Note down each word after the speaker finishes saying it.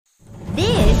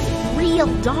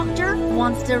real doctor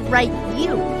wants to write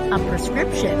you a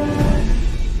prescription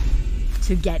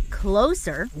to get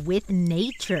closer with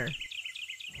nature.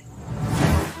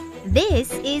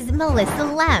 This is Melissa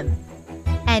Lem,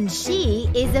 and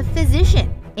she is a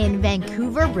physician in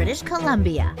Vancouver, British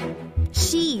Columbia.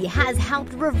 She has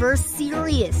helped reverse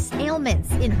serious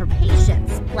ailments in her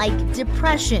patients like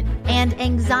depression and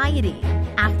anxiety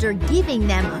after giving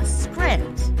them a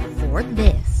script for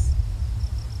this.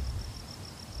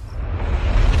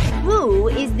 Who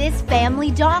is this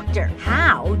family doctor?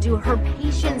 How do her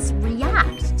patients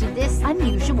react to this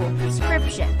unusual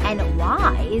prescription? And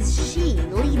why is she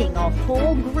leading a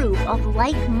whole group of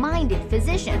like-minded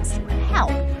physicians to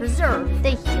help preserve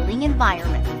the healing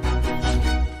environment?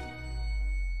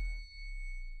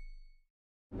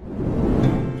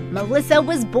 Melissa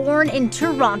was born in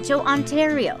Toronto,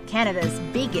 Ontario, Canada's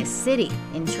biggest city.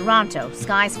 In Toronto,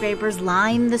 skyscrapers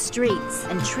line the streets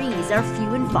and trees are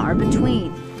few and far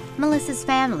between. Melissa's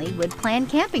family would plan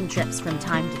camping trips from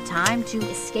time to time to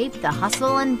escape the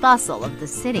hustle and bustle of the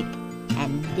city.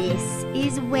 And this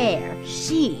is where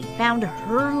she found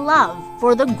her love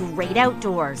for the great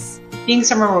outdoors. Being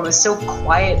somewhere where it was so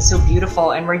quiet, so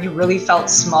beautiful, and where you really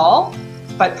felt small,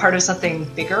 but part of something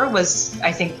bigger was,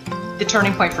 I think, the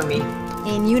turning point for me.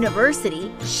 In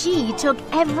university, she took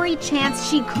every chance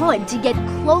she could to get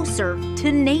closer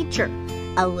to nature.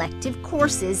 Elective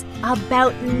courses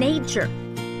about nature,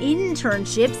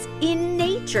 internships in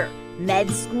nature, med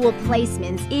school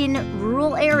placements in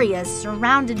rural areas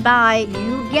surrounded by,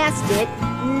 you guessed it,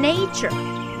 nature.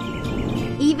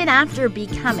 Even after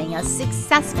becoming a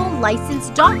successful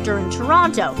licensed doctor in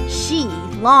Toronto, she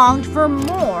longed for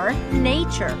more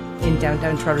nature. In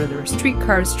downtown Toronto, there were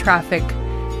streetcars, traffic,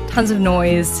 tons of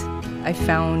noise. I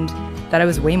found that I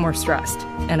was way more stressed,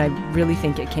 and I really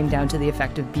think it came down to the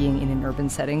effect of being in an urban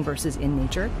setting versus in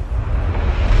nature.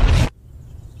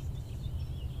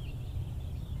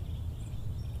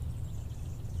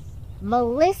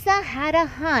 Melissa had a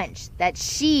hunch that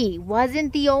she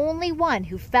wasn't the only one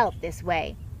who felt this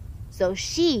way, so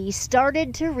she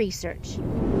started to research.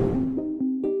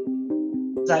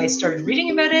 I started reading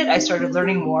about it, I started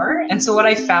learning more, and so what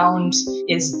I found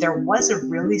is there was a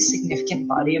really significant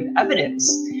body of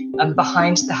evidence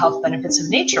behind the health benefits of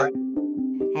nature.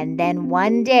 And then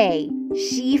one day,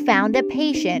 she found a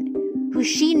patient who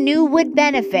she knew would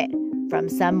benefit from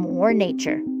some more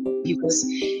nature. He was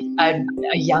a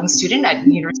young student at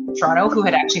the University of Toronto who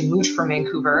had actually moved from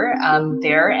Vancouver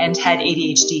there and had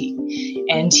ADHD.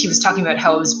 And he was talking about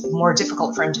how it was more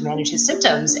difficult for him to manage his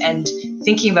symptoms. And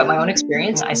thinking about my own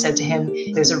experience, I said to him,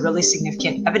 there's a really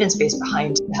significant evidence base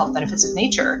behind the health benefits of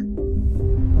nature.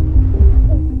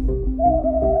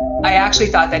 I actually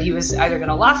thought that he was either going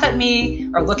to laugh at me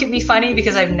or look at me funny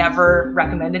because I've never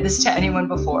recommended this to anyone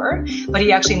before. But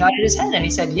he actually nodded his head and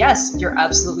he said, yes, you're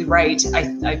absolutely right.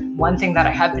 One thing that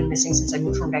I have been missing since I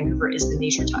moved from Vancouver is the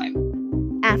nature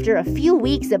time. After a few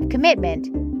weeks of commitment,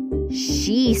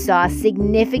 she saw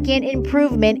significant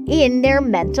improvement in their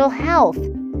mental health.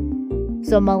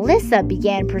 So Melissa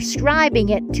began prescribing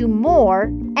it to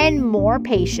more and more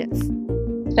patients.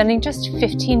 Spending just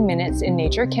 15 minutes in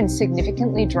nature can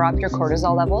significantly drop your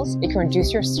cortisol levels. It can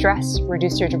reduce your stress,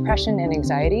 reduce your depression and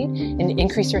anxiety, and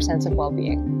increase your sense of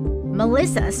well-being.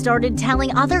 Melissa started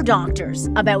telling other doctors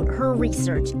about her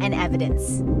research and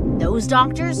evidence. Those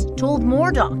doctors told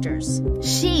more doctors.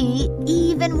 She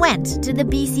even went to the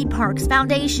BC Parks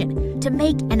Foundation to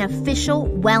make an official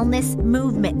wellness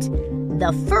movement,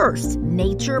 the first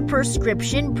nature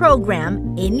prescription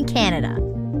program in Canada.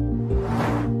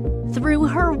 Through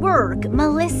her work,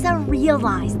 Melissa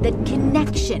realized that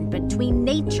connection between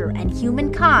nature and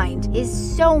humankind is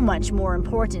so much more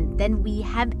important than we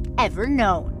have ever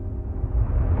known.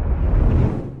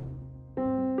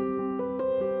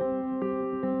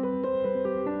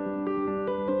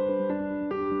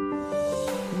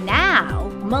 Now,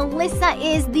 Melissa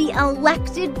is the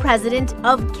elected president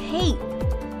of CAPE,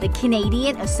 the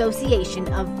Canadian Association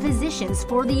of Physicians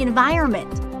for the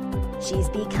Environment. She's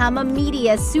become a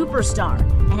media superstar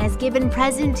and has given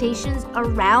presentations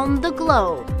around the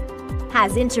globe,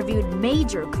 has interviewed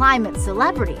major climate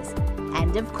celebrities,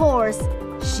 and of course,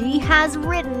 she has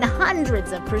written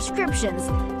hundreds of prescriptions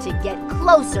to get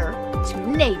closer to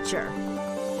nature.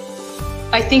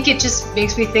 I think it just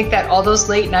makes me think that all those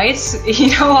late nights,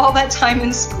 all that time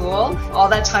in school, all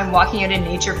that time walking out in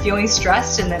nature, feeling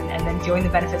stressed and then feeling the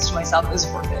benefits to myself is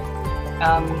worth it.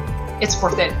 It's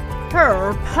worth it.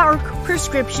 Her Park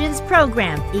Prescriptions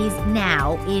program is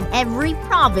now in every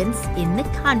province in the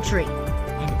country,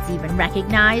 and it's even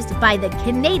recognized by the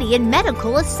Canadian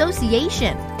Medical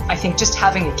Association. I think just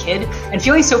having a kid and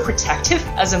feeling so protective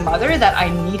as a mother that I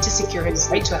need to secure his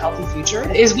right to a healthy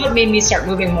future is what made me start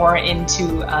moving more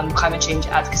into climate change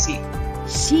advocacy.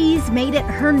 She's made it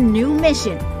her new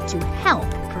mission to help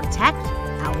protect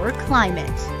our climate.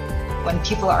 When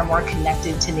people are more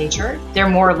connected to nature, they're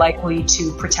more likely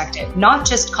to protect it. Not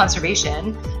just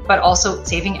conservation, but also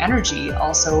saving energy,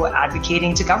 also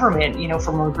advocating to government,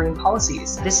 for more green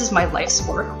policies. This is my life's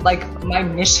work. Like, my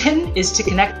mission is to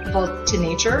connect people to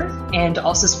nature and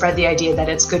also spread the idea that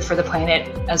it's good for the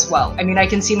planet as well. I mean, I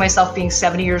can see myself being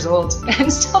 70 years old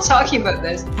and still talking about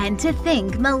this. And to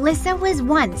think Melissa was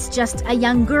once just a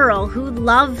young girl who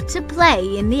loved to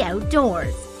play in the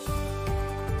outdoors.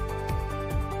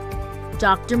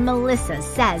 Dr. Melissa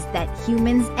says that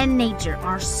humans and nature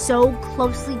are so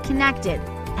closely connected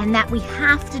and that we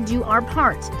have to do our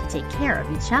part to take care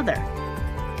of each other.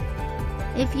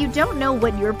 If you don't know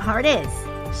what your part is,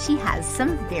 she has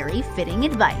some very fitting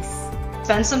advice.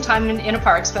 Spend some time in a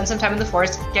park, spend some time in the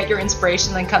forest, get your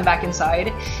inspiration, then come back inside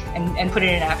and put it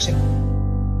in action.